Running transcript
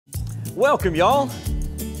Welcome, y'all,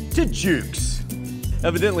 to Dziuk's.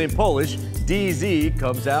 Evidently in Polish, DZ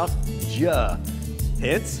comes out Dziuk,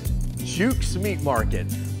 hence Dziuk's Meat Market.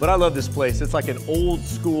 But I love this place. It's like an old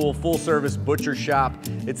school full service butcher shop.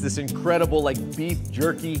 It's this incredible like beef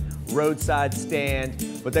jerky roadside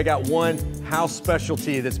stand, but they got one house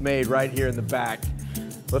specialty that's made right here in the back.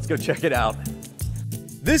 Let's go check it out.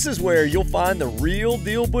 This is where you'll find the real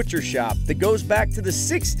deal butcher shop that goes back to the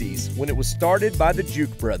 60s when it was started by the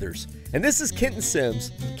Dziuk brothers. And this is Kenton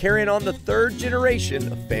Sims carrying on the third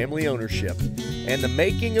generation of family ownership and the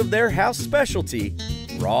making of their house specialty,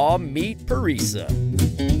 raw meat Parisa.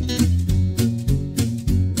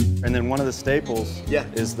 And then one of the staples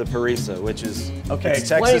is the Parisa, which is it's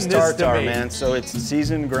Texas tartare, man. So it's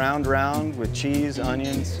seasoned ground round with cheese,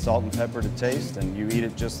 onions, salt and pepper to taste, and you eat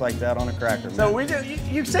it just like that on a cracker, man. So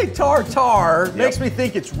you say tartare, makes me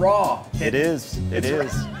think it's raw. It is, it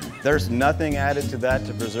is. There's nothing added to that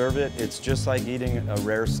to preserve it. It's just like eating a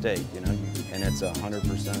rare steak, you know, and it's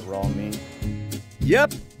 100% raw meat.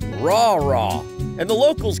 Yep, raw. And the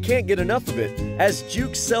locals can't get enough of it, as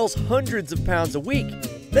Dziuk sells hundreds of pounds a week.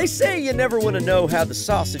 They say you never want to know how the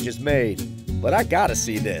sausage is made, but I gotta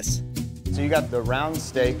see this. So you got the round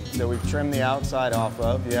steak that we've trimmed the outside off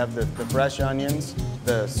of. You have the fresh onions,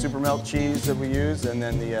 the super melt cheese that we use, and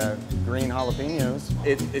then the green jalapenos.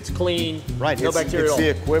 It's clean, right? No bacteria. It's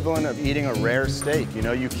the equivalent of eating a rare steak. You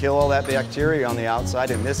know, you kill all that bacteria on the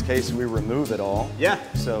outside. In this case, we remove it all. Yeah.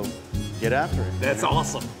 So get after it. That's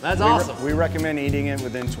awesome. That's awesome. We recommend eating it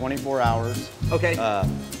within 24 hours. Okay.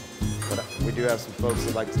 But we do have some folks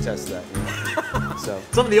that like to test that. You know? So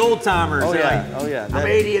some of the old timers. Oh yeah. Like, oh yeah. I'm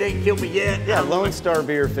 80. It ain't killed me yet. Yeah. Lone Star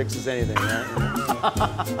beer fixes anything, right?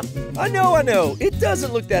 I know. It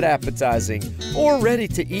doesn't look that appetizing or ready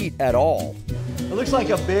to eat at all. It looks like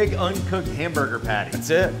a big uncooked hamburger patty. That's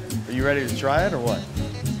it. Are you ready to try it or what?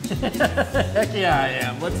 Heck yeah, I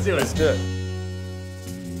am. Let's do it. Let's do it.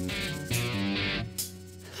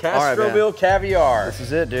 Castroville caviar. This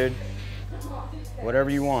is it, dude. Whatever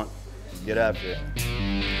you want, get after it.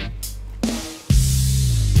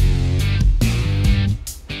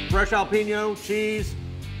 Fresh jalapeno, cheese,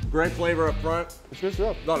 great flavor up front. It's good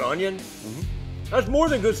stuff. A lot of onion. That's more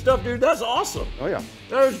than good stuff, dude. That's awesome. Oh yeah.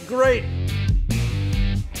 That was great.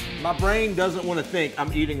 My brain doesn't want to think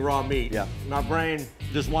I'm eating raw meat. Yeah. My brain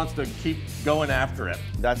just wants to keep going after it.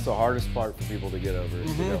 That's the hardest part for people to get over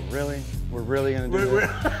is to go, really? We're really gonna do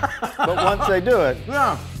this? But once they do it,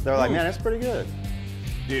 they're like, man, that's pretty good.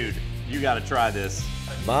 Dude, you gotta try this.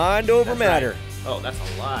 Mind over matter. Right. Oh, that's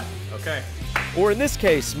a lot. Okay. Or in this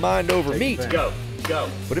case, mind over meat. Go.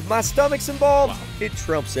 But if my stomach's involved, it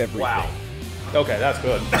trumps everything. Wow. Okay, that's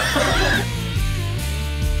good.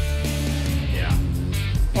 Yeah.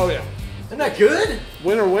 Oh yeah. Isn't that good?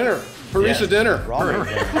 Winner. Parisa dinner.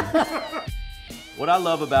 What I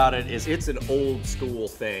love about it is it's an old school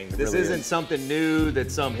thing. This really isn't something new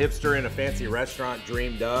that some hipster in a fancy restaurant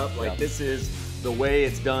dreamed up. Like this is the way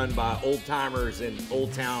it's done by old timers in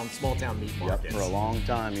old town, small town meat markets. For a long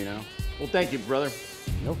time, you know. Well, thank you, brother.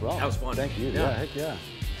 No problem. That was fun. Thank you. Yeah, heck yeah.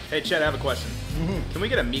 Hey, Chet, I have a question. Can we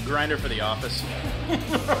get a meat grinder for the office?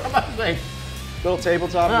 Little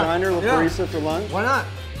tabletop grinder, little Parisa for lunch. Why not?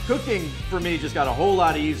 Cooking for me just got a whole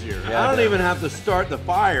lot easier. Yeah, I don't even have to start the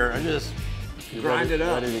fire. I just grind it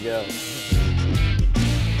up. Ready to go.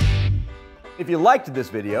 If you liked this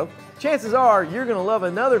video, chances are you're gonna love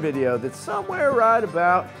another video that's somewhere right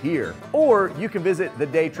about here. Or you can visit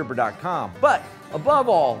thedaytripper.com. But above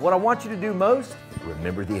all, what I want you to do most,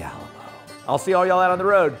 remember the Alamo. I'll see all y'all out on the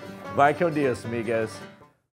road. Bye con Dios, amigos.